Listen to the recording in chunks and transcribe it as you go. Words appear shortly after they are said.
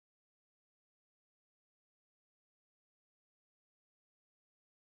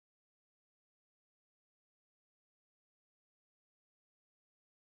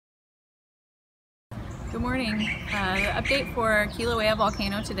Good morning. The update for Kilauea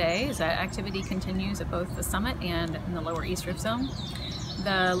volcano today is that activity continues at both the summit and in the lower East Rift Zone.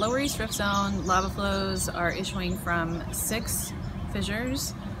 The lower East Rift Zone lava flows are issuing from 6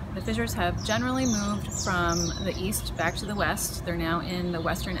 fissures. The fissures have generally moved from the east back to the west. They're now in the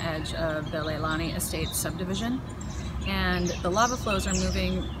western edge of the Leilani Estate subdivision. And the lava flows are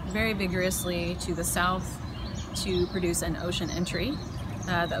moving very vigorously to the south to produce an ocean entry.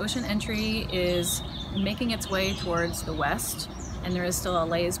 The ocean entry is making its way towards the west, and there is still a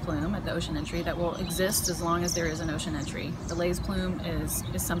laze plume at the ocean entry that will exist as long as there is an ocean entry. The laze plume is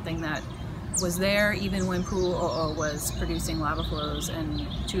something that was there even when Pool 00 was producing lava flows and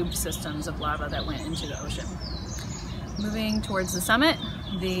tube systems of lava that went into the ocean. Moving towards the summit,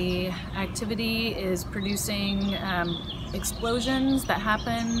 the activity is producing explosions that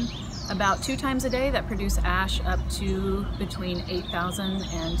happen about 2 times a day that produce ash up to between 8,000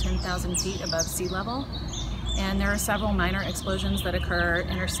 and 10,000 feet above sea level. And there are several minor explosions that occur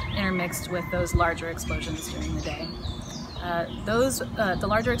intermixed with those larger explosions during the day. The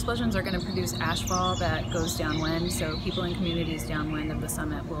larger explosions are going to produce ashfall that goes downwind, so people in communities downwind of the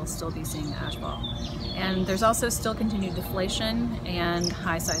summit will still be seeing ashfall. And there's also still continued deflation and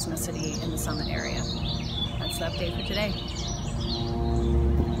high seismicity in the summit area. That's the update for today.